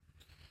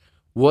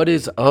What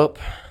is up,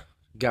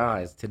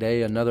 guys?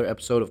 Today, another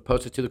episode of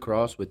Posted to the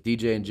Cross with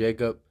DJ and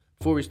Jacob.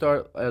 Before we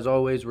start, as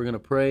always, we're going to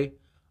pray.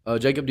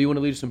 Jacob, do you want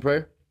to lead us in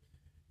prayer?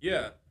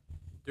 Yeah.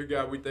 Dear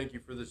God, we thank you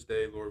for this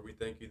day, Lord. We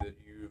thank you that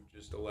you've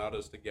just allowed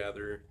us to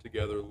gather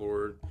together,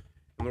 Lord.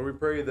 And Lord, we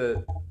pray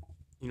that,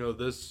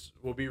 this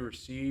will be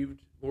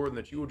received, Lord, and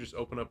that you will just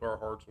open up our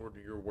hearts, Lord,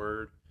 to your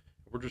word.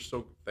 We're just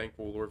so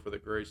thankful, Lord, for the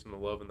grace and the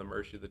love and the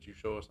mercy that you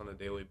show us on a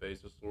daily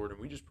basis, Lord. And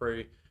we just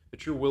pray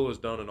that your will is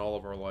done in all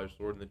of our lives,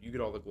 Lord, and that you get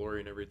all the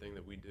glory in everything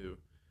that we do.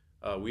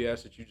 We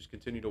ask that you just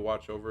continue to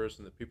watch over us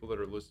and the people that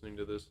are listening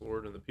to this,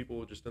 Lord, and the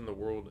people just in the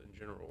world in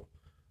general.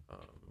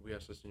 We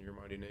ask this in your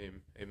mighty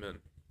name. Amen.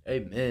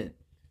 Amen.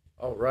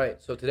 All right.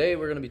 So today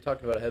we're going to be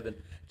talking about heaven.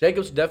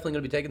 Jacob's definitely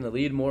going to be taking the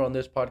lead more on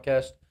this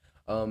podcast.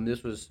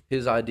 This was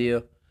his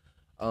idea.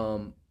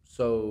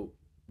 So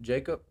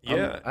Jacob,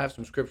 Yeah. I have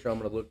some scripture I'm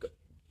going to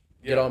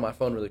get Yeah. on my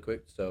phone really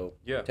quick. So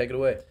Yeah. take it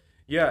away.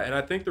 Yeah. And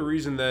I think the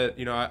reason that,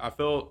 I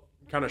felt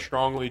kind of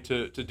strongly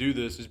to do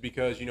this is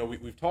because,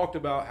 we've talked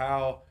about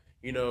how,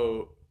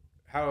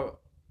 how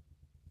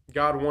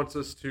God wants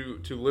us to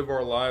live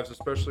our lives,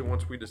 especially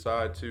once we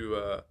decide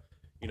to,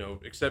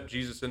 accept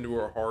Jesus into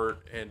our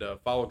heart and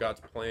follow God's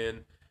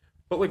plan.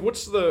 But like,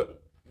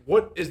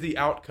 what is the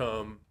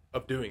outcome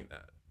of doing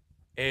that?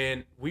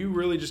 And we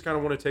really just kind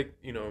of want to take,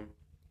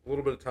 a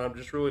little bit of time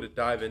just really to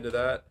dive into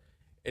that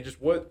and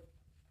just what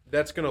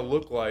that's going to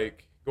look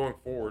like going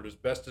forward as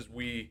best as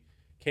we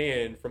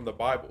can from the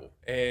Bible.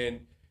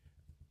 And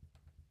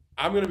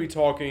I'm going to be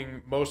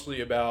talking mostly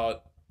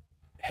about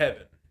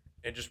heaven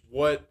and just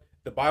what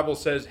the Bible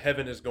says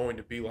heaven is going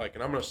to be like.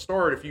 And I'm going to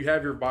start, if you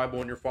have your Bible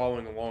and you're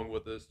following along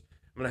with us,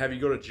 I'm going to have you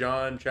go to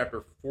John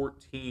chapter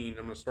 14.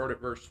 I'm going to start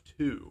at verse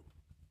 2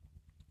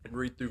 and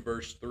read through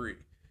verse 3.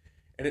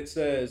 And it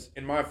says,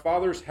 "In my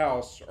Father's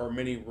house are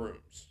many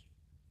rooms.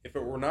 If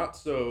it were not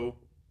so,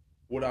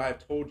 would I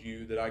have told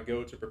you that I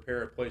go to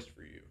prepare a place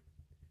for you?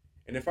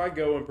 And if I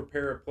go and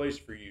prepare a place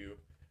for you,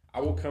 I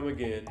will come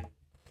again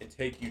and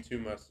take you to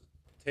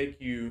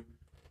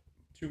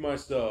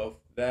myself,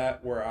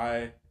 that where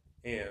I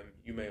am,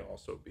 you may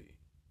also be."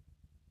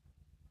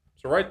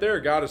 So right there,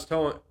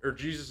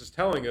 Jesus is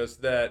telling us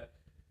that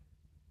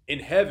in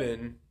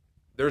heaven,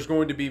 there's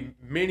going to be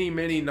many,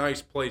 many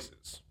nice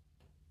places.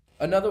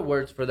 Another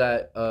words for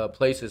that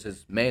places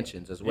is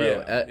mansions as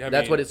well. Yeah, I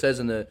That's mean, what it says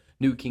in the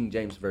New King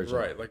James Version.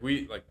 right. Like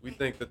we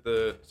think that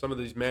the some of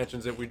these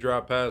mansions that we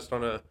drive past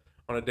on a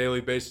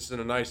daily basis in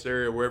a nice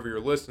area wherever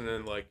you're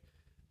listening, like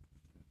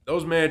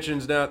those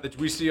mansions now that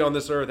we see on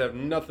this earth have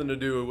nothing to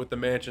do with the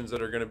mansions that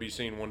are going to be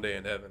seen one day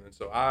in heaven. And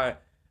so I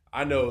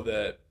know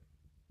that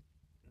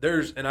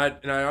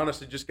I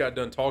honestly just got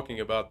done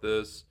talking about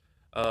this.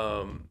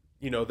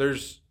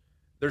 There's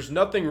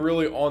nothing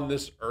really on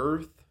this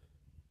earth.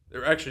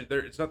 There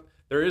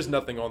is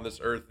nothing on this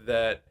earth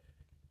that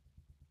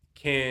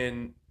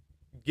can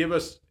give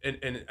us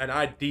an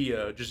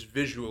idea just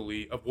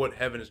visually of what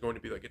heaven is going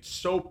to be like. It's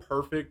so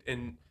perfect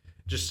and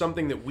just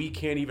something that we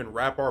can't even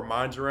wrap our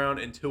minds around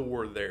until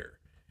we're there.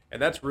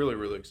 And that's really,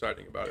 really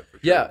exciting about it for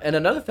sure. Yeah, and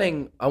another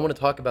thing I want to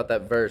talk about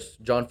that verse,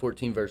 John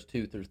 14, verse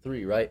 2 through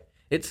 3, right?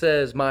 It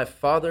says, in my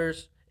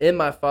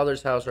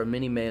father's house are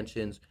many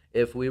mansions.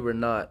 If we were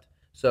not,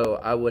 so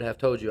I would have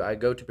told you, I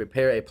go to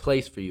prepare a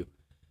place for you.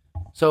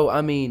 So,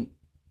 I mean,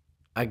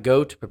 I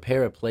go to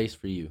prepare a place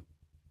for you.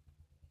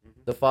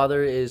 Mm-hmm. The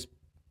Father is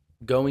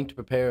going to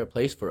prepare a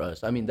place for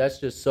us. I mean, that's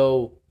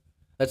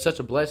such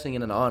a blessing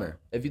and an honor.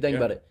 If you think Yeah.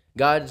 about it,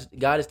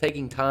 God is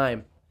taking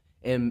time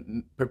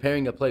and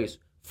preparing a place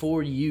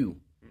for you.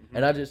 Mm-hmm.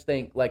 And I just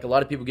think like a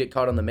lot of people get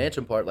caught on the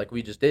mansion part, like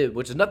we just did,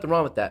 which is nothing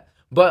wrong with that.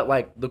 But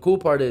like the cool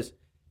part is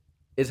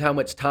how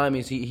much time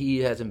he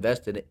has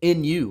invested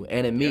in you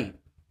and in Yeah. me.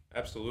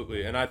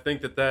 Absolutely. And I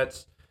think that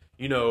that's,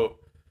 you know,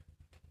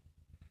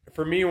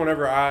 for me,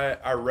 whenever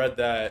I read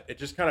that, it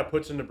just kind of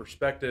puts into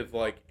perspective,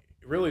 like,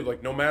 really,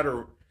 like, no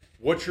matter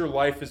what your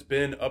life has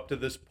been up to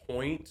this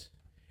point,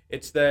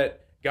 it's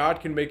that God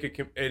can make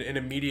an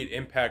immediate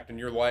impact in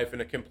your life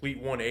and a complete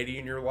 180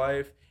 in your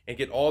life and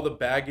get all the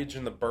baggage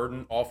and the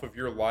burden off of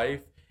your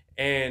life.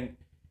 And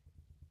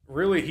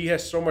really, He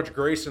has so much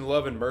grace and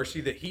love and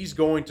mercy that He's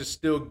going to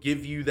still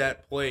give you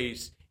that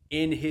place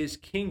in His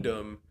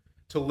kingdom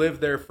to live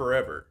there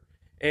forever.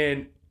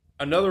 And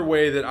another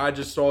way that I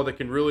just saw that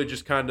can really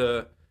just kind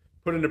of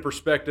put into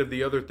perspective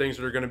the other things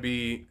that are going to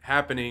be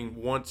happening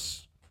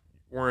once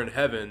we're in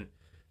heaven.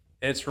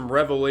 And it's from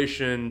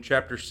Revelation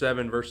chapter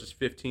 7, verses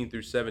 15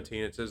 through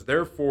 17. It says,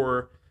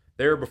 "Therefore,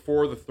 they are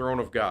before the throne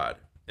of God,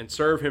 and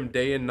serve him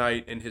day and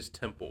night in his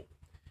temple.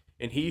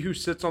 And he who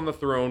sits on the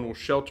throne will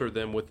shelter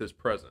them with his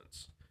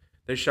presence.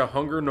 They shall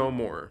hunger no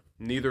more,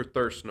 neither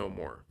thirst no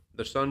more.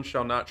 The sun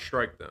shall not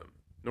strike them,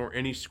 nor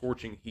any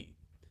scorching heat.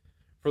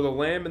 For the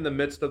Lamb in the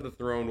midst of the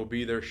throne will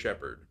be their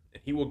shepherd,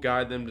 and he will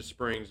guide them to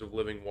springs of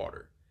living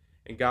water.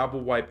 And God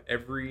will wipe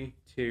every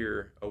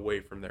tear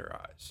away from their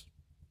eyes."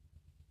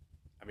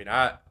 I mean,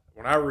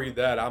 when I read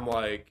that, I'm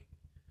like,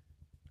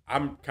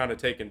 I'm kind of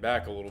taken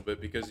back a little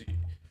bit because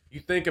you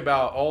think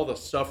about all the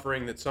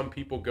suffering that some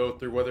people go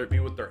through, whether it be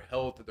with their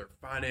health or their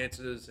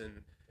finances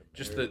and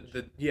just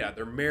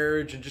their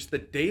marriage and just the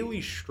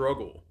daily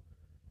struggle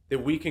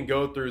that we can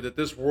go through, that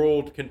this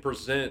world can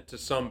present to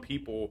some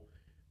people.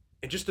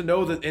 And just to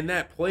know that in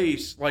that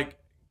place, like,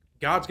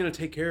 God's going to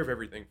take care of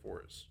everything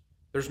for us.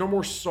 There's no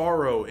more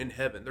sorrow in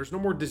heaven. There's no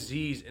more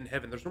disease in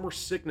heaven. There's no more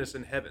sickness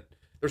in heaven.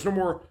 There's no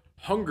more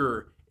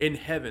hunger in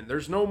heaven.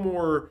 There's no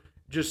more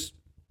just...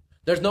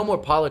 There's no more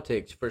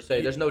politics, per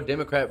se. There's no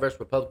Democrat versus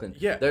Republican.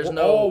 Yeah, there's we're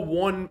no all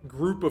one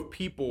group of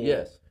people.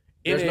 Yes.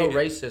 There's no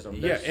racism.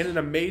 Yeah, in an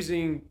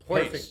amazing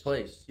place. Perfect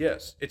place.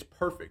 Yes, it's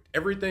perfect.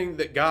 Everything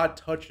that God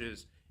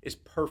touches is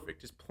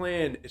perfect. His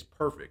plan is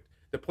perfect.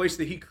 The place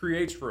that he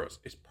creates for us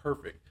is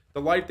perfect.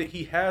 The life that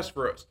he has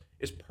for us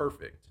is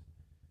perfect.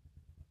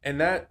 And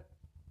that,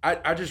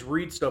 I just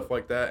read stuff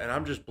like that and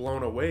I'm just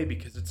blown away,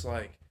 because it's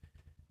like,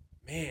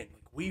 man,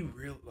 we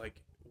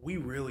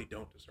really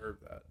don't deserve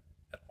that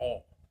at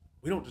all.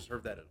 We don't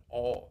deserve that at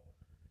all.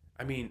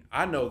 I mean,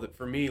 I know that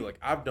for me, like,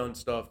 I've done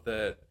stuff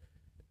that,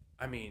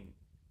 I mean,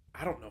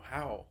 I don't know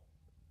how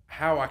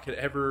I could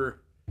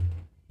ever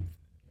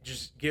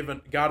just give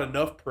God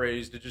enough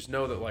praise to just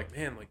know that, like,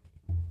 man,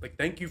 like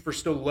thank you for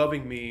still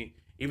loving me,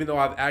 even though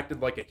I've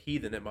acted like a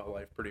heathen in my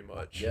life, pretty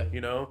much. Yeah. You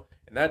know,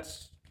 and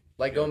that's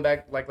like going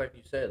back, like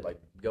you said, like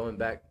going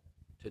back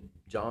to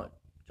John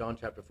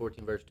chapter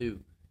 14 verse 2.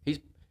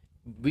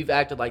 We've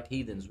acted like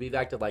heathens. We've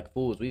acted like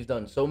fools. We've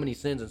done so many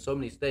sins and so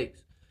many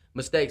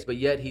mistakes, but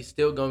yet he's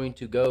still going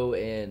to go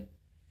and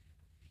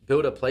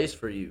build a place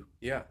for you.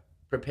 Yeah.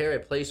 Prepare a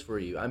place for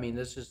you. I mean,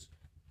 this is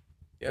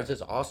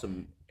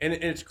awesome. And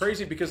it's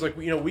crazy because, like,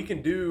 you know, we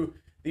can do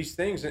these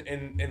things,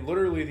 and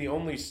literally the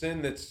only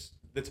sin that's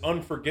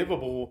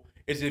unforgivable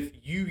is if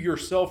you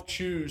yourself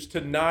choose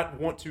to not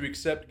want to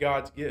accept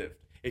God's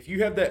gift. If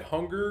you have that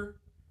hunger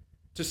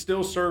to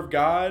still serve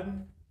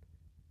God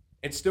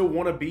and still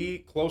want to be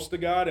close to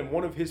God and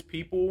one of his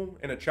people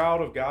and a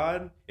child of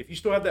God, if you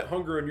still have that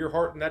hunger in your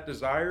heart and that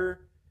desire,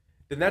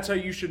 then that's how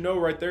you should know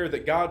right there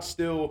that God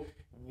still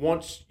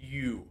wants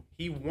you.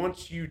 He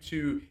wants you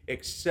to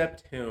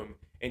accept him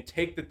and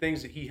take the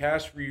things that he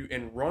has for you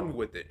and run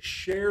with it.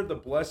 Share the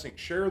blessing,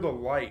 share the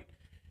light,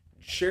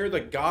 share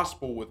the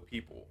gospel with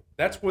people.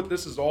 That's what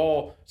this is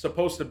all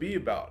supposed to be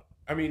about.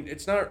 I mean,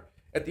 it's not,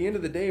 at the end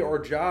of the day, our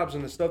jobs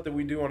and the stuff that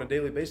we do on a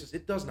daily basis,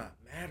 it does not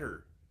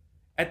matter.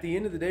 At the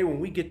end of the day, when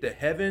we get to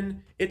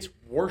heaven, it's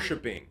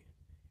worshiping.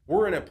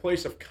 We're in a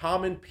place of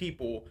common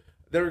people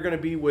that are going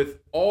to be with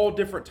all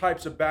different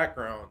types of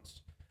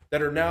backgrounds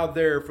that are now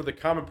there for the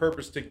common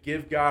purpose to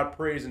give God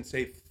praise and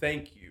say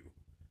thank you.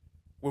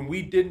 When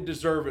we didn't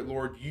deserve it,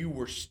 Lord, you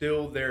were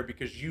still there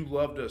because you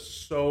loved us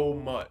so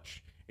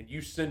much. And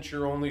you sent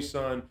your only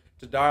son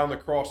to die on the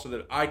cross so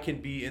that I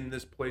can be in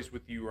this place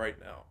with you right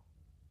now.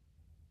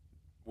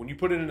 When you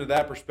put it into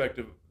that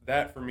perspective,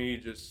 that for me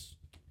just,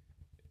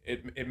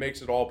 it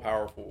makes it all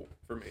powerful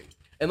for me.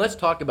 And let's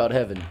talk about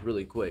heaven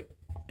really quick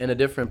in a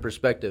different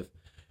perspective.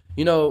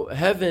 You know,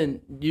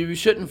 heaven, you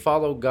shouldn't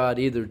follow God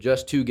either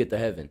just to get to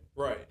heaven.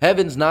 Right.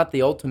 Heaven's not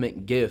the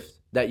ultimate gift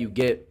that you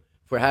get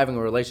for having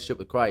a relationship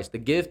with Christ. The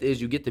gift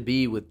is you get to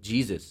be with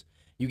Jesus.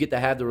 You get to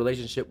have the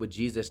relationship with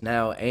Jesus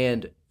now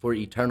and for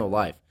eternal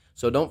life.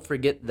 So don't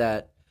forget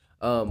that.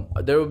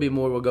 There will be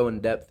more we'll go in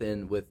depth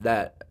in with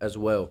that as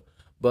well.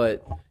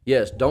 But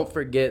yes, don't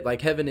forget,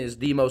 like, heaven is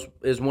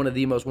one of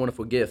the most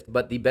wonderful gifts.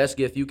 But the best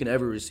gift you can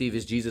ever receive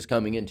is Jesus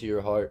coming into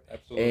your heart.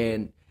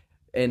 Absolutely.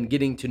 And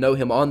getting to know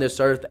him on this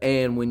earth,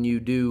 and when you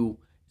do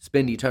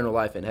spend eternal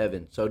life in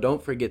heaven. So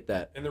don't forget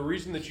that. And the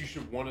reason that you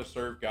should want to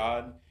serve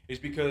God is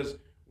because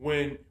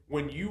when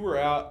you were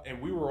out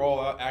and we were all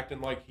out acting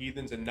like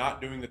heathens and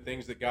not doing the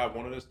things that God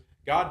wanted us,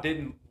 God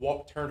didn't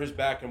turn his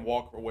back and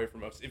walk away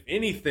from us. If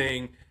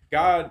anything,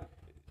 God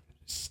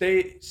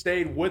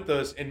stayed with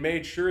us and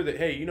made sure that,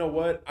 hey, you know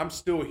what? I'm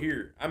still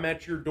here. I'm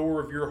at your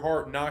door of your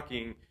heart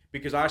knocking,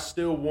 because I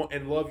still want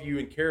and love you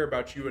and care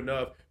about you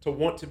enough to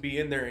want to be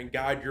in there and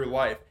guide your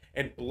life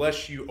and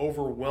bless you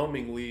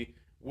overwhelmingly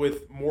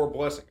with more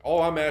blessing.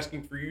 All I'm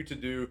asking for you to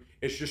do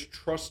is just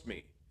trust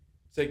me.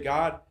 Say,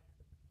 God,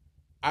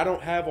 I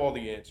don't have all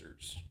the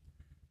answers.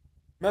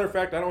 Matter of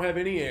fact, I don't have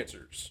any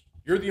answers.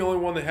 You're the only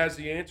one that has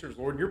the answers,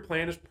 Lord. Your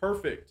plan is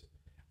perfect.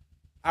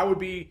 I would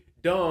be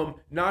dumb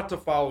not to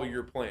follow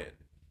your plan.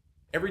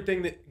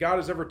 Everything that God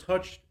has ever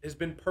touched has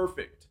been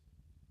perfect.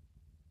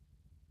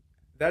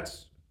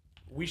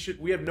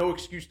 We have no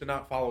excuse to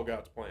not follow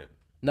God's plan.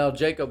 Now,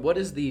 Jacob, what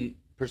is the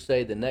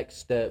next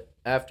step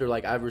after,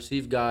 like, I've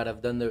received God,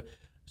 I've done the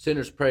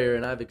sinner's prayer,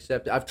 and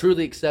I've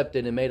truly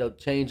accepted and made a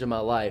change in my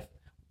life?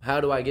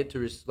 How do I get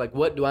to,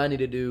 what do I need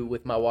to do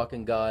with my walk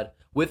in God,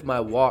 with my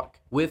walk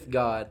with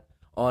God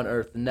on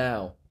earth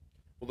now?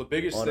 Well, the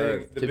biggest on thing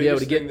earth, to be able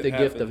to get the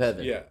gift of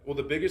heaven. Yeah. Well,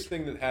 the biggest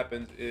thing that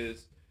happens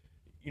is,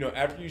 you know,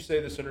 after you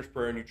say the sinner's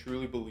prayer and you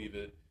truly believe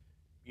it,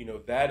 you know,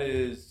 that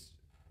is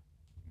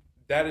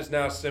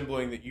now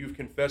symboling that you've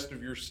confessed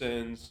of your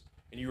sins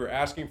and you are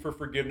asking for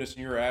forgiveness,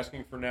 and you are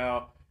asking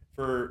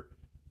for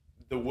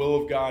the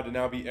will of God to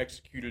now be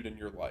executed in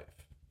your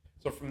life.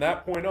 So from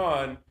that point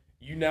on,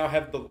 you now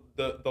have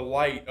the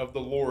light of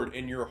the Lord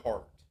in your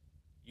heart.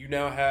 You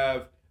now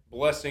have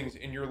blessings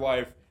in your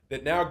life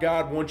that now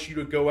God wants you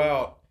to go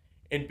out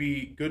and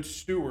be good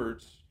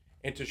stewards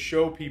and to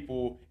show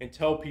people and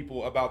tell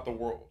people about the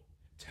world.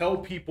 Tell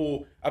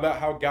people about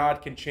how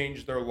God can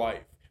change their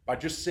life by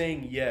just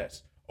saying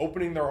yes,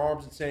 opening their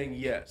arms and saying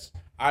yes.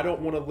 I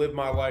don't want to live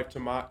my life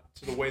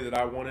to the way that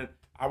I want it.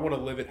 I want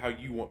to live it how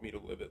you want me to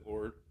live it,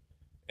 Lord.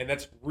 And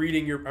that's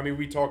reading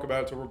we talk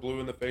about it till we're blue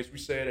in the face. We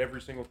say it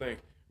every single thing.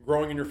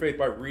 Growing in your faith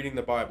by reading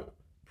the Bible,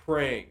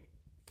 praying,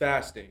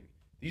 fasting.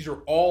 These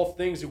are all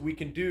things that we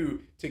can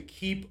do to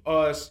keep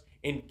us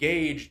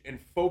engaged and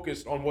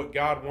focused on what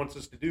God wants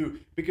us to do.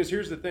 Because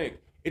here's the thing.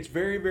 It's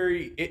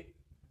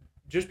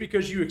just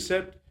because you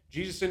accept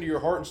Jesus into your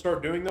heart and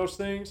start doing those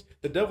things,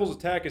 the devil's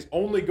attack is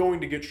only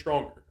going to get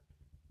stronger.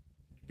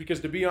 Because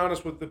to be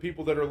honest with the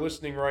people that are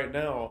listening right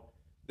now,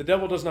 the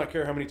devil does not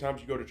care how many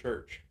times you go to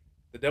church.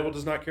 The devil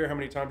does not care how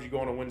many times you go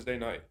on a Wednesday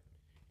night.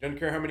 He doesn't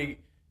care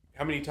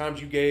how many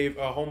times you gave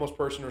a homeless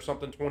person or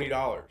something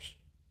 $20.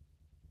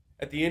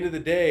 At the end of the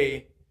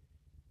day,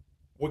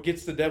 what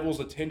gets the devil's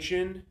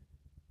attention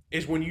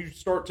is when you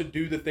start to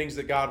do the things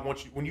that God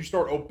wants you, when you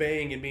start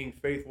obeying and being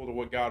faithful to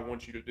what God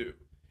wants you to do.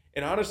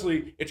 And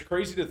honestly, it's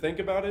crazy to think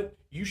about it.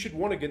 You should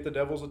want to get the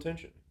devil's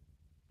attention.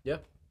 Yeah.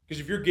 Because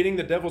if you're getting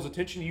the devil's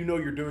attention, you know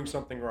you're doing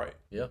something right.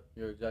 Yeah,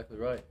 you're exactly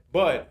right.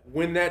 But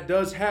when that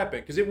does happen,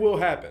 because it will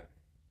happen,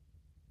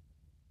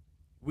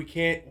 we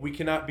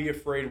cannot be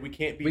afraid. We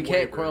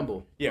can't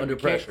crumble under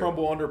pressure. Can't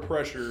crumble under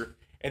pressure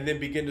and then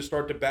begin to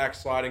start to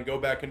backslide and go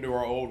back into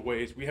our old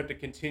ways. We have to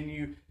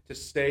continue to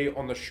stay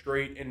on the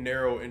straight and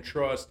narrow and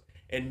trust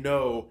and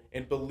know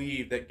and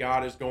believe that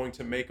God is going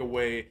to make a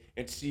way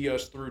and see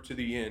us through to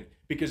the end.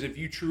 Because if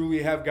you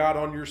truly have God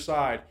on your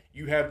side,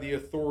 you have the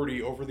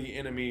authority over the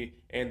enemy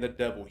and the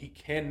devil. He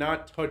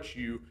cannot touch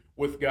you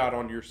with God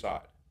on your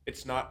side.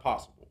 It's not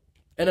possible.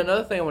 And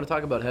another thing I want to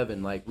talk about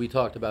heaven, like we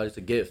talked about, it's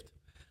a gift.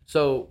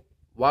 So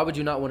why would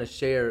you not want to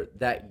share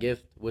that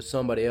gift with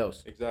somebody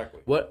else?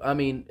 Exactly.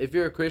 If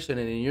you're a Christian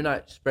and you're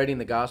not spreading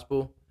the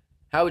gospel,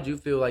 how would you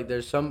feel like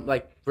there's some,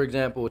 like, for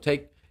example,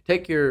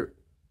 take your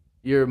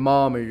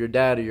mom or your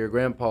dad or your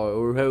grandpa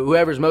or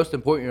whoever's most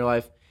important in your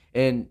life,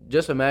 and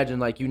just imagine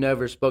like you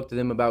never spoke to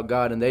them about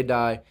God and they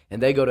die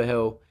and they go to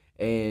hell,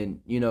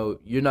 and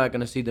you're not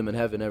going to see them in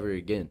heaven ever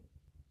again.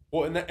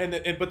 Well,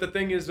 but the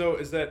thing is though,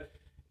 is that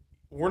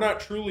we're not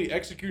truly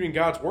executing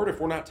God's word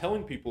if we're not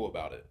telling people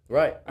about it.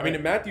 Right. I mean,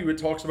 in Matthew, it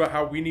talks about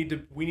how we need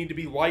to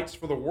be lights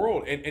for the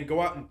world and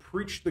go out and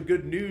preach the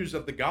good news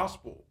of the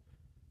gospel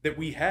that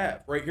we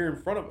have right here in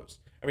front of us.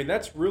 I mean,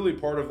 that's really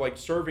part of like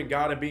serving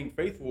God and being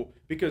faithful,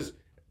 because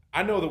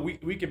I know that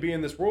we could be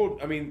in this world.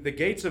 I mean, the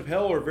gates of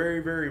hell are very,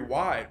 very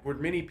wide where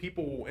many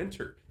people will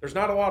enter. There's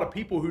not a lot of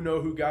people who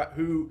know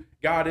who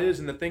God is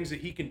and the things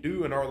that he can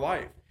do in our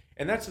life.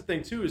 And that's the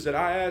thing too, is that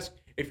I ask,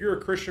 if you're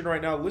a Christian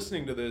right now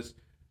listening to this,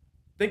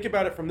 think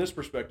about it from this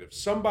perspective.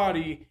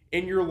 Somebody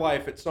in your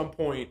life at some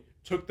point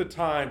took the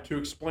time to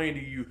explain to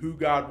you who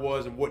God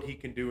was and what he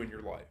can do in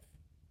your life.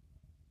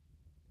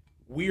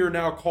 We are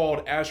now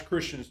called as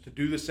Christians to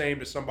do the same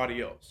to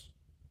somebody else.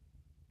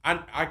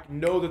 I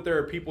know that there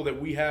are people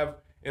that we have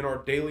in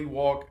our daily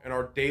walk and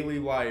our daily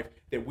life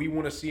that we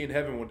want to see in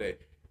heaven one day.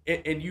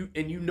 And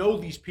you know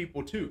these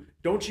people too.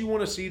 Don't you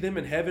want to see them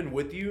in heaven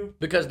with you?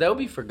 Because they'll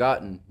be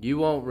forgotten. You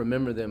won't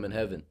remember them in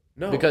heaven.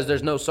 No. Because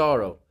there's no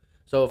sorrow.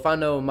 So if I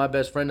know my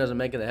best friend doesn't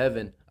make it to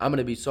heaven, I'm going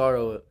to be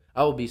sorrow.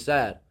 I will be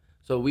sad.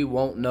 So we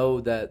won't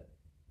know that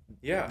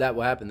that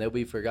will happen. They'll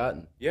be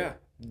forgotten. Yeah.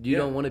 You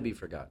don't want to be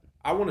forgotten.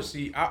 I want to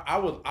see, I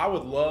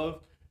would love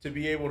to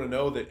be able to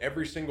know that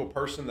every single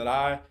person that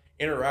I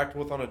interact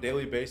with on a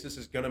daily basis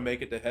is going to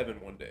make it to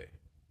heaven one day.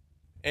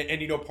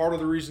 And part of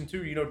the reason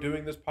too,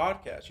 doing this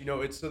podcast,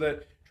 it's so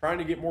that trying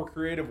to get more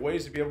creative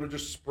ways to be able to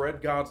just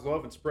spread God's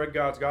love and spread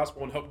God's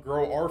gospel and help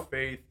grow our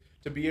faith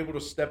to be able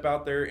to step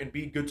out there and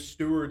be good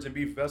stewards and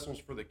be vessels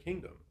for the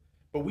kingdom.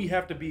 But we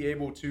have to be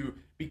able to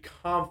be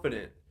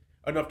confident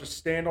enough to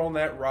stand on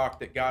that rock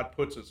that God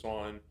puts us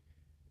on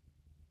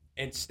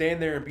and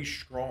stand there and be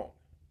strong.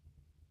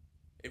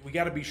 We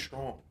got to be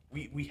strong.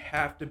 We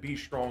have to be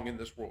strong in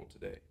this world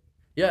today.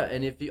 Yeah,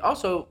 and if you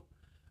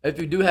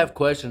do have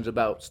questions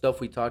about stuff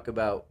we talk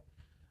about,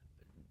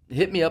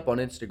 hit me up on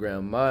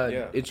Instagram.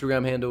 My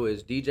Instagram handle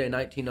is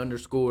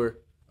DJ19_.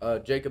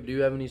 Jacob, do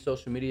you have any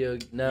social media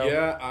now?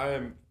 Yeah, I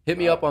am. Hit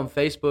me up on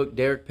Facebook,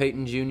 Derek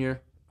Payton Jr.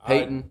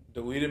 Payton. I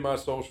deleted my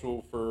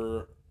social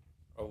for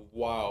a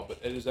while, but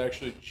it is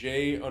actually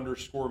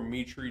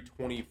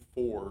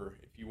J_Mitri24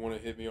 if you want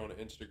to hit me on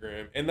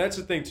Instagram. And that's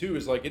the thing too,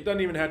 is like, it doesn't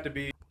even have to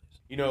be,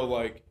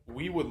 like,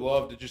 we would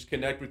love to just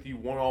connect with you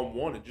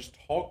one-on-one and just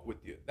talk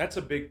with you. That's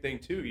a big thing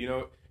too,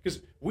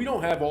 because we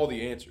don't have all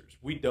the answers.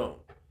 We don't.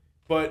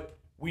 But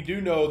we do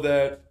know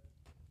that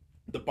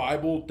the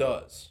Bible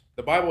does.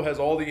 The Bible has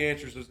all the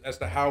answers as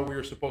to how we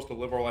are supposed to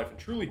live our life. And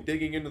truly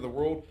digging into the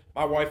world,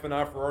 my wife and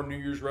I, for our New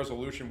Year's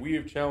resolution, we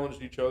have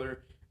challenged each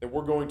other that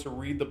we're going to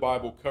read the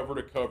Bible cover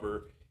to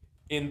cover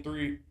in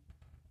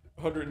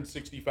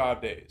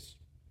 365 days.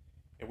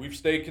 And we've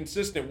stayed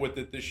consistent with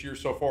it this year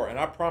so far. And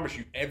I promise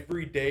you,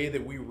 every day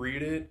that we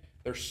read it,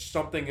 there's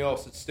something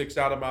else that sticks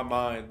out of my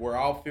mind where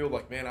I'll feel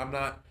like, man,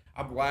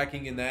 I'm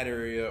lacking in that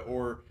area,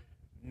 or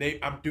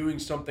I'm doing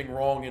something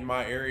wrong in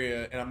my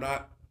area, and I'm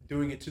not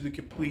doing it to the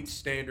complete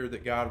standard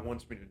that God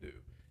wants me to do.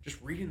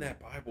 Just reading that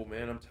Bible,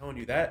 man, I'm telling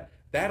you, that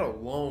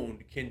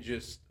alone can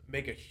just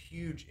make a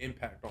huge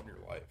impact on your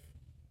life.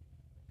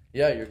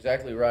 Yeah, you're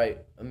exactly right.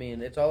 I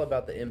mean, it's all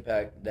about the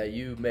impact that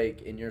you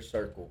make in your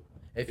circle.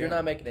 If you're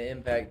not making an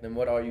impact, then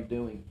what are you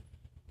doing?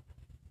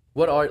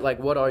 What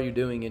are you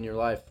doing in your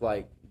life?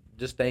 Like,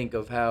 just think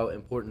of how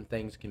important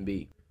things can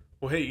be.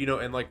 Well, hey,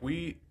 and like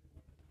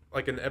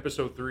in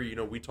episode 3,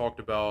 we talked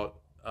about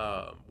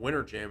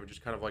Winter Jam and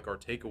just kind of like our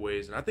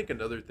takeaways. And I think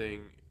another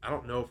thing, I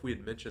don't know if we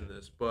had mentioned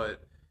this,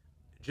 but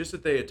just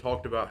that they had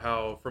talked about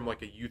how, from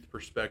like a youth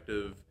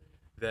perspective,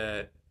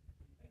 that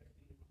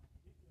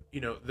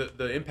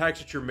the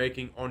impacts that you're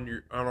making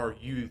on our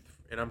youth,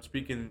 and I'm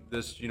speaking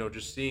this,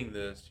 just seeing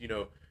this,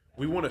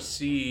 we want to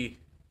see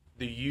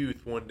the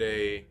youth one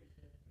day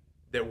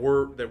that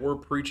we're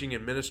preaching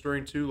and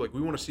ministering to, like,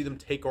 we want to see them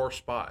take our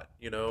spot.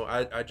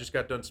 I just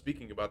got done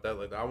speaking about that.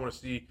 Like, I want to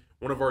see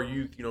one of our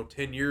youth,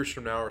 10 years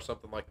from now or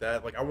something like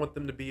that. Like, I want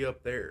them to be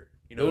up there,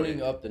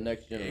 building up the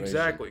next generation.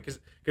 Exactly,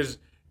 because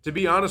to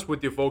be honest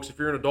with you folks, if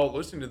you're an adult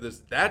listening to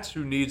this, that's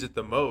who needs it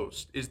the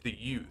most, is the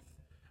youth.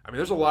 I mean,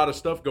 there's a lot of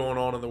stuff going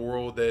on in the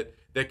world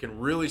that can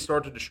really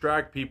start to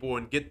distract people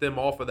and get them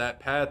off of that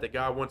path that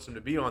God wants them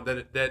to be on,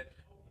 that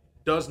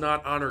does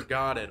not honor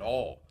God at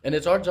all. And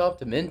it's our job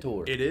to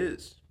mentor. It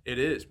is.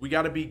 We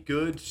got to be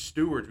good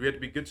stewards. We have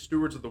to be good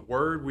stewards of the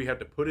word. We have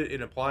to put it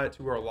and apply it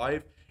to our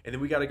life, and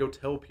then we got to go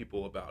tell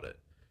people about it.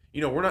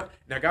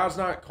 God's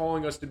not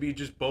calling us to be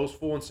just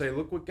boastful and say,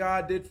 look what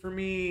God did for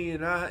me,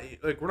 and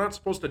we're not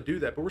supposed to do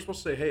that, but we're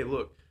supposed to say, hey,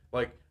 look,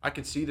 like, I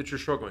can see that you're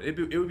struggling. It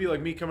would be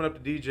like me coming up to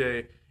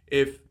DJ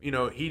if,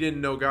 he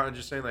didn't know God, and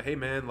just saying, like, hey,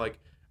 man, like,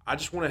 I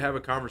just want to have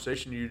a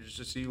conversation with you just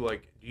to see,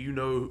 like, do you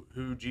know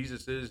who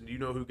Jesus is, and do you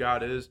know who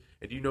God is,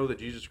 and do you know that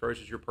Jesus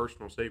Christ is your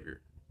personal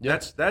Savior?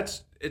 Yep.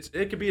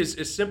 It could be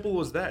as simple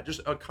as that,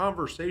 just a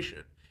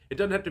conversation. It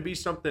doesn't have to be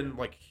something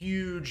like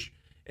huge,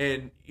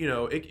 and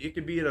it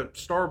could be at a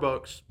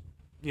Starbucks,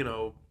 I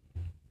don't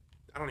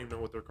even know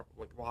what they're called,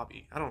 like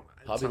lobby.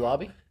 Hobby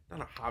Lobby?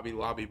 Not a Hobby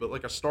Lobby, but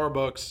like a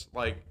Starbucks,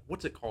 like,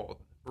 what's it called?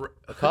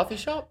 A coffee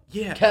shop?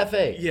 Yeah.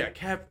 Cafe. Yeah,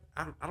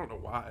 I don't know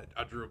why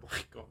I drew a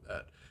blank on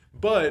that.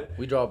 But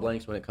we draw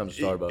blanks when it comes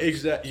to Starbucks.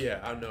 Exactly. Yeah,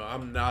 I know.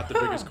 I'm not the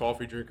biggest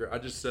coffee drinker. I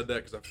just said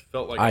that because I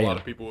felt like a lot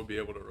of people would be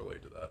able to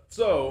relate to that.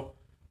 So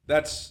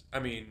there's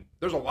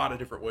a lot of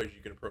different ways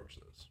you can approach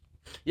this.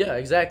 Yeah,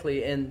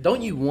 exactly. And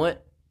don't you want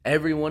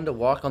everyone to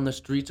walk on the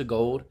streets of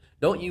gold?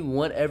 Don't you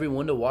want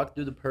everyone to walk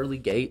through the pearly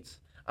gates?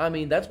 I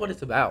mean, that's what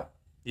it's about.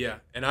 Yeah,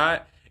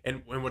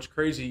 and what's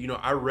crazy,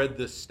 I read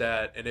this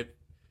stat, and if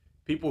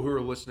people who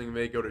are listening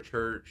may go to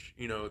church,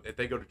 if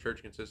they go to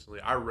church consistently,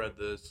 I read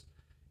this,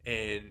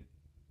 and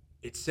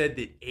it said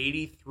that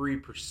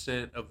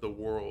 83% of the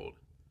world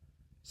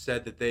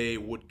said that they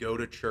would go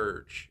to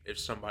church if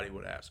somebody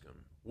would ask them,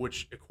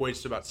 which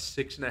equates to about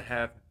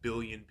 6.5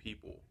 billion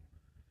people.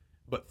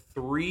 But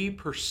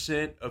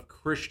 3% of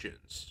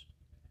Christians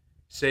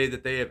say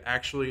that they have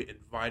actually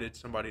invited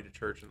somebody to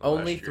church in the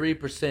Only last year.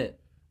 3%.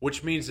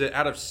 Which means that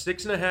out of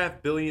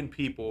 6.5 billion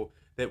people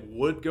that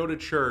would go to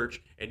church,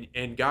 and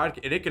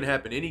it can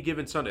happen any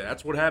given Sunday.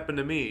 That's what happened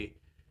to me.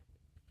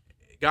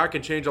 God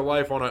can change a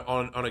life on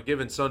a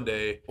given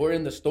Sunday, or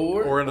in the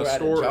store, or at a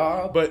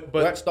job, but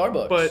at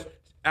Starbucks. But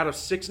out of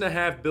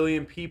 6.5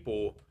 billion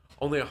people,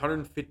 only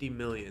 150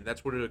 million,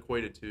 that's what it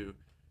equated to,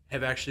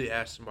 have actually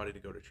asked somebody to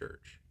go to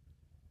church.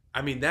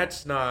 I mean,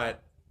 that's not.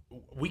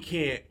 We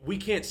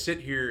can't sit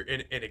here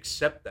and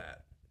accept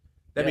that.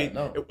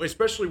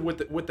 Especially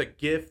with the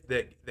gift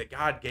that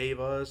God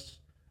gave us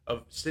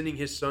of sending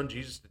His Son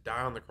Jesus to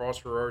die on the cross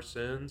for our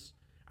sins.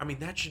 I mean,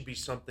 that should be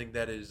something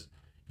that is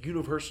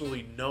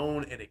universally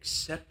known and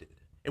accepted.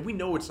 And we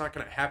know it's not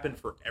going to happen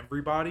for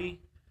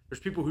everybody. There's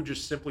people who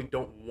just simply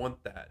don't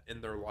want that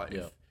in their life.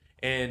 Yeah.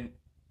 And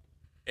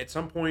at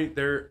some point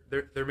there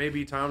may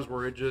be times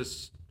where it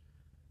just,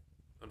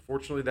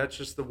 unfortunately, that's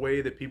just the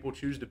way that people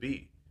choose to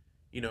be.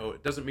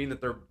 It doesn't mean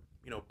that they're,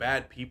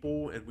 bad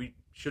people, and we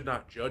should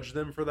not judge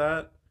them for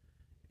that,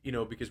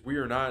 because we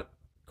are not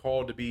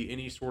called to be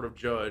any sort of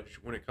judge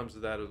when it comes to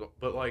that.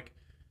 But, like,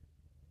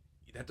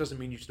 that doesn't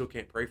mean you still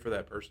can't pray for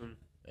that person.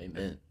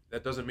 Amen.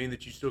 That doesn't mean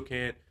that you still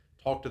can't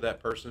talk to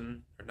that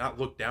person or not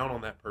look down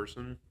on that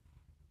person.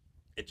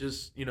 It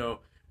just,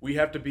 we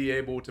have to be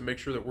able to make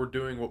sure that we're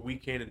doing what we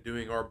can and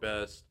doing our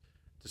best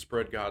to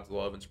spread God's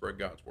love and spread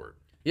God's word.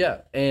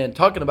 Yeah, and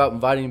talking about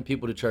inviting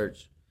people to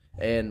church,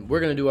 and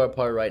we're going to do our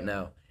part right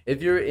now.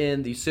 If you're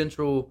in the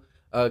central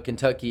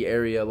Kentucky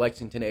area,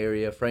 Lexington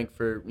area,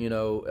 Frankfort,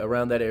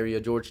 around that area,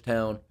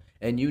 Georgetown,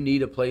 and you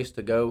need a place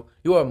to go,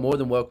 you are more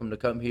than welcome to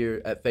come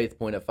here at Faith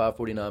Point at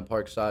 549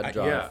 Parkside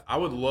Drive. Yeah, I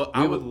would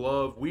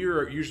love. We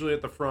are usually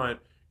at the front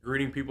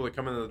greeting people that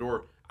come in the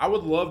door. I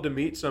would love to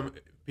meet some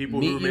people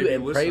meet who you maybe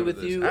and listen pray to with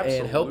this. you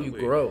and help you Absolutely.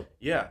 grow.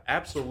 Yeah,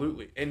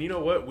 absolutely. And you know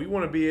what? We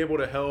want to be able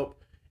to help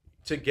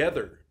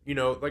together. You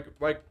know,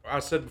 like I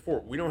said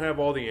before, we don't have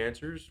all the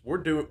answers. We're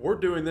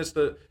doing this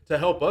to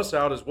help us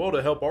out as well,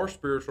 to help our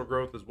spiritual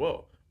growth as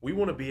well. We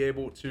want to be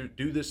able to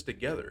do this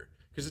together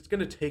because it's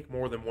going to take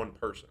more than one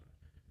person.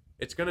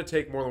 It's going to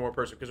take more than one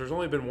person because there's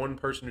only been one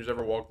person who's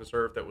ever walked this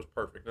earth that was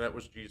perfect, and that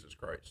was Jesus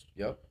Christ.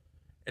 Yep.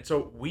 And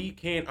so we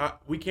can't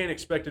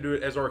expect to do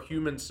it as our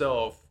human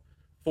self,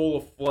 full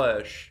of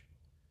flesh,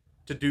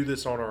 to do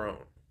this on our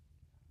own.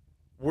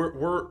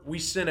 We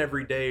sin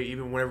every day,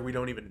 even whenever we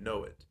don't even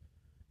know it,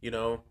 you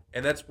know.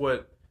 And that's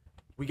what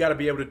we got to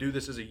be able to do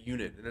this as a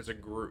unit and as a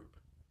group.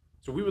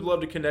 So we would love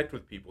to connect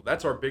with people.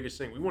 That's our biggest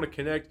thing. We want to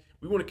connect.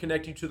 We want to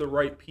connect you to the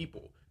right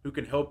people who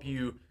can help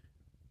you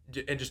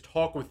and just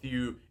talk with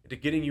you to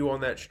getting you on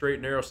that straight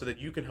and narrow so that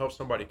you can help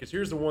somebody. Because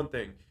here's the one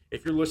thing.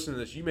 If you're listening to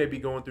this, you may be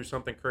going through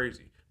something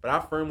crazy. But I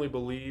firmly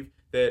believe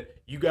that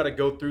you got to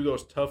go through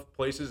those tough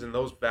places and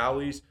those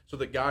valleys so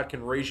that God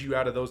can raise you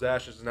out of those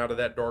ashes and out of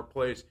that dark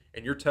place.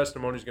 And your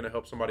testimony is going to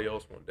help somebody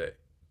else one day.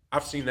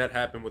 I've seen that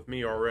happen with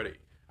me already.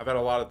 I've had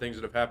a lot of things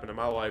that have happened in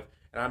my life,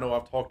 and I know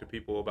I've talked to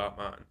people about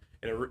mine.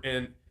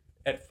 And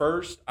at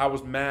first, I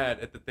was mad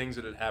at the things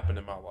that had happened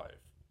in my life.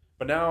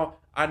 But now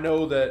I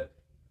know that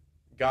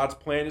God's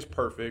plan is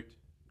perfect.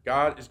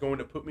 God is going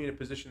to put me in a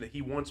position that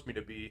he wants me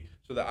to be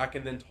so that I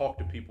can then talk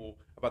to people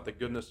about the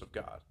goodness of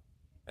God.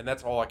 And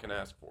that's all I can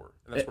ask for.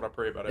 And that's what I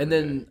pray about every And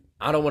then day.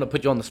 I don't want to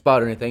put you on the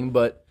spot or anything,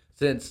 but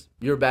since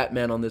you're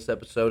Batman on this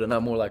episode and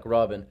I'm more like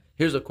Robin,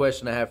 here's a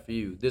question I have for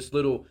you. This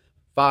little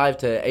 5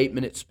 to 8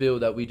 minute spiel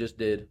that we just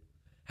did,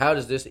 how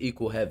does this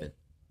equal heaven?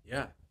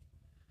 Yeah.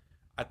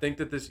 I think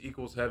that this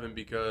equals heaven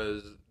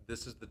because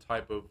this is the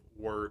type of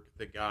work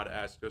that God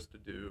asked us to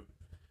do.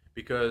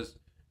 Because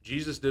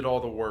Jesus did all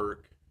the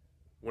work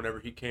whenever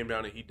he came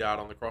down and he died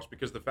on the cross.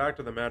 Because the fact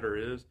of the matter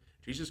is,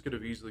 Jesus could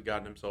have easily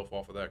gotten himself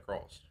off of that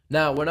cross.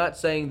 Now, we're not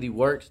saying the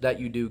works that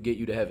you do get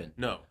you to heaven.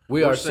 No.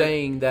 We are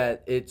saying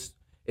that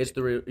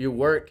your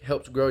work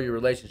helps grow your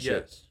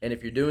relationship. Yes. And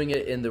if you're doing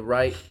it in the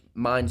right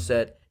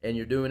mindset and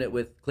you're doing it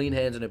with clean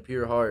hands and a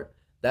pure heart,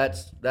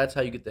 that's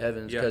how you get to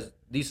heaven. Yeah. Because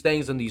these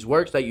things and these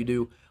works that you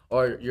do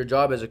are your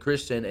job as a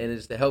Christian, and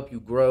it's to help you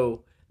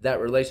grow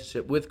that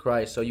relationship with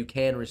Christ so you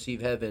can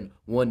receive heaven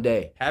one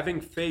day.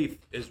 Having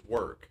faith is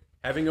work.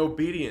 Having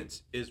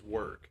obedience is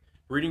work.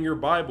 Reading your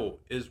Bible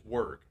is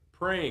work.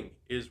 Praying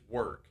is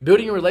work.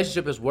 Building a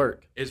relationship is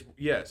work.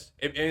 Yes.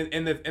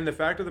 And the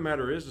fact of the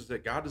matter is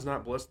that God does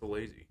not bless the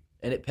lazy.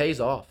 And it pays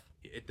off.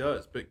 It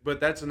does. But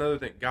that's another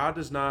thing. God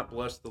does not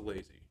bless the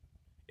lazy.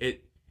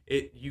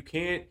 You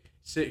can't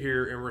sit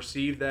here and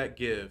receive that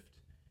gift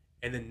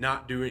and then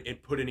not do it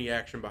and put any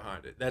action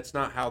behind it. That's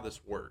not how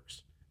this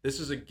works. This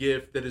is a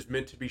gift that is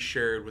meant to be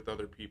shared with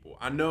other people.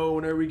 I know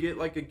whenever we get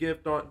like a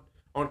gift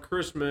on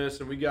Christmas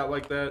and we got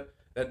like that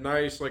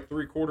nice like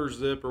 3/4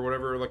 zip or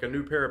whatever, like a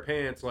new pair of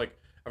pants, like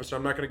obviously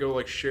I'm not going to go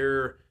like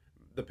share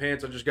the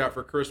pants I just got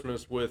for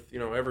Christmas with,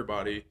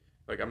 everybody.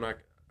 Like I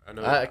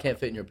know I can't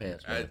fit in your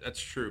pants, man. that's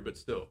true, but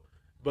still.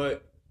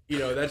 But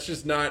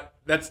that's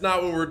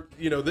not what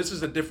we're, this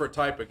is a different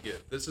type of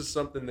gift. This is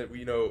something that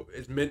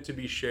is meant to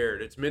be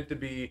shared. It's meant to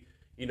be,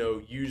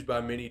 used by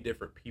many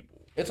different people.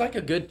 It's like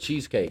a good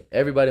cheesecake.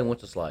 Everybody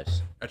wants a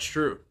slice. That's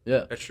true.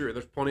 Yeah. That's true.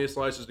 There's plenty of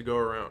slices to go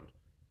around.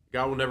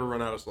 God will never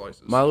run out of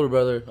slices. My little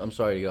brother, I'm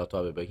sorry to get off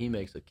topic, but he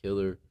makes a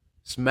killer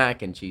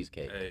smacking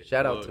cheesecake. Hey,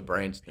 Shout out look, to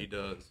Branston. He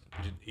does.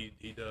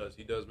 He does.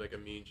 He does make a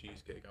mean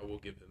cheesecake. I will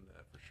give him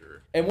that for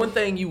sure. And one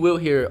thing you will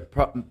hear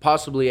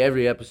possibly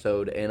every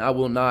episode, and I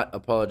will not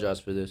apologize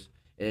for this,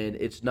 and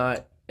it's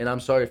not, and I'm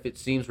sorry if it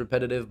seems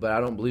repetitive, but I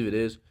don't believe it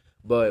is,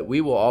 but we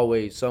will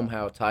always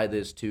somehow tie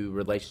this to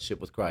relationship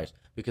with Christ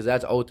because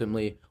that's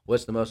ultimately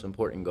what's the most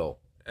important goal.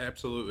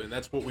 Absolutely, and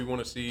that's what we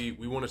want to see.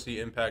 We want to see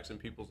impacts in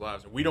people's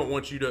lives, and we don't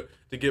want you to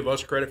give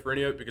us credit for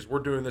any of it because we're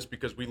doing this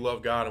because we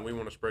love God and we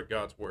want to spread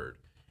God's word.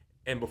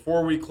 And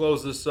before we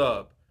close this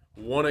up,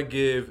 want to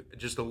give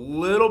just a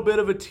little bit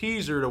of a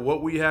teaser to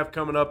what we have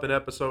coming up in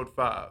episode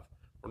 5.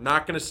 We're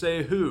not going to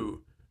say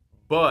who,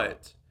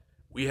 but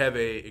we have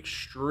a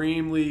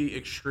extremely,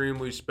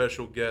 extremely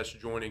special guest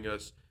joining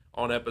us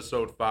on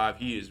episode 5.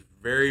 He is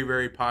very,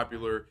 very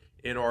popular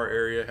in our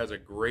area, has a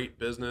great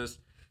business.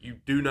 You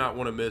do not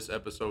want to miss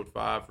episode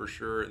 5 for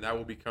sure, and that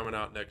will be coming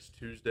out next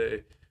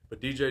Tuesday.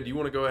 But DJ, do you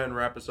want to go ahead and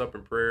wrap us up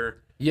in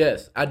prayer?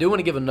 Yes, I do want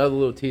to give another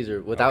little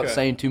teaser without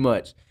saying too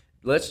much.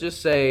 Let's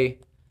just say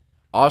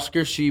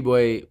Oscar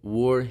Tshiebwe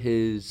wore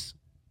his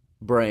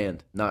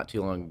brand not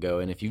too long ago,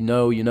 and if you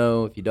know, you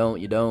know. If you don't,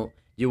 you don't.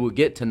 You will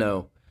get to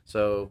know.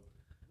 So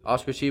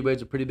Oscar Tshiebwe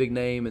is a pretty big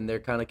name, and they're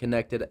kind of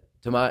connected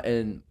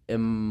to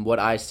in what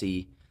I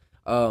see.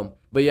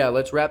 But yeah,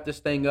 let's wrap this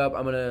thing up.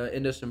 I'm gonna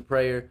end us in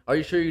prayer. Are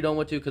you sure you don't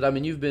want to? Because I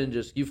mean,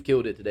 you've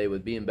killed it today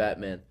with being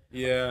Batman.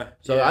 Yeah.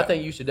 So yeah. I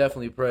think you should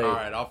definitely pray. All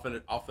right, I'll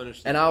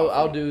finish. And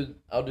I'll do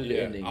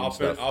the ending. I'll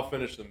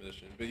finish the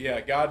mission. But yeah,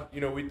 God,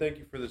 we thank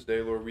you for this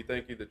day, Lord. We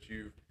thank you that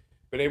you've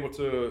been able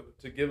to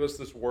give us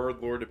this word,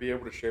 Lord, to be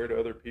able to share to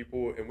other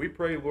people. And we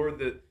pray, Lord,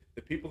 that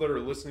the people that are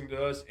listening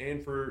to us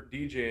and for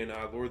DJ and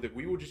I, Lord, that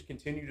we will just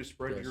continue to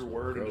spread Yes, your Lord,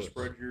 word and grow to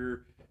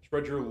us.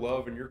 spread your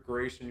love and your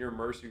grace and your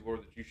mercy,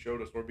 Lord, that you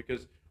showed us, Lord,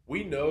 because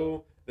we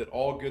know that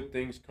all good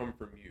things come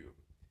from you.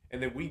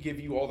 And that we give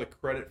you all the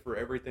credit for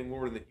everything,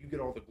 Lord, and that you get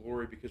all the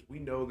glory because we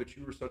know that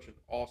you are such an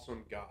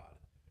awesome God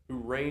who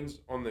reigns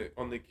on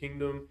the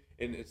kingdom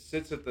and it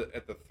sits at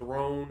the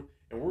throne.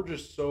 And we're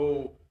just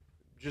so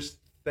just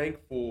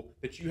thankful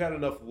that you had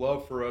enough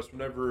love for us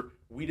whenever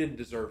we didn't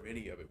deserve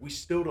any of it. We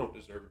still don't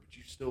deserve it, but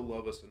you still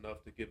love us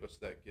enough to give us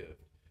that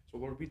gift. So,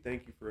 Lord, we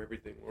thank you for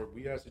everything, Lord.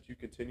 We ask that you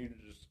continue to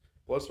just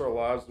bless our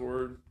lives,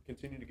 Lord.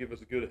 Continue to give us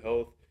good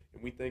health.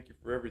 And we thank you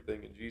for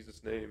everything. In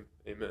Jesus' name,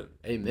 amen.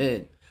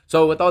 Amen.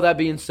 So, with all that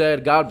being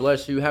said, God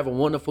bless you. Have a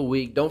wonderful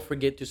week. Don't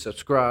forget to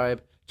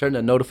subscribe, turn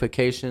the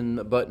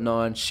notification button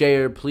on,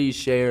 share, please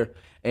share.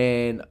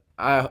 And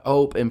I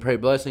hope and pray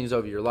blessings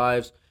over your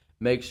lives.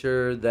 Make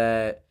sure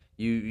that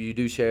you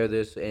do share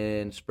this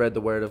and spread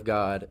the word of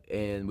God.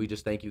 And we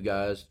just thank you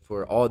guys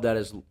for all that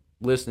is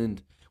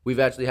listened. We've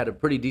actually had a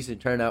pretty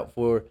decent turnout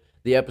for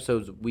the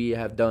episodes we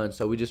have done.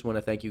 So we just want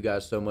to thank you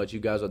guys so much. You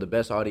guys are the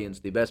best audience,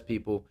 the best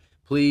people.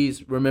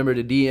 Please remember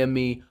to DM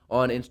me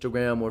on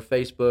Instagram or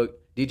Facebook,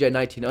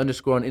 DJ19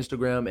 underscore on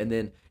Instagram, and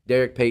then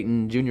Derek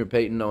Payton, Junior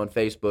Payton on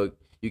Facebook.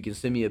 You can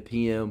send me a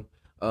PM.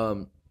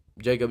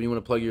 Jacob, you want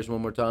to plug yours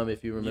one more time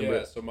if you remember Yeah,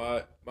 it? so my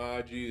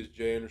IG is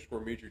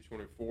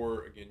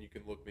J_Mitri24. Again, you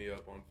can look me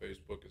up on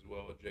Facebook as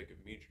well at Jacob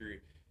Mitri.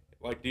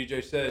 Like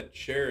DJ said,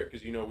 share it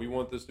because we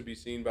want this to be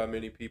seen by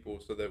many people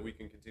so that we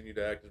can continue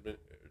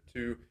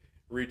to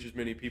reach as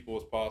many people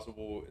as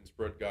possible and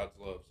spread God's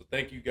love. So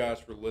thank you guys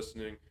for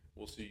listening.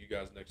 We'll see you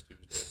guys next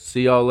Tuesday.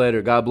 See y'all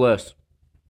later. God bless.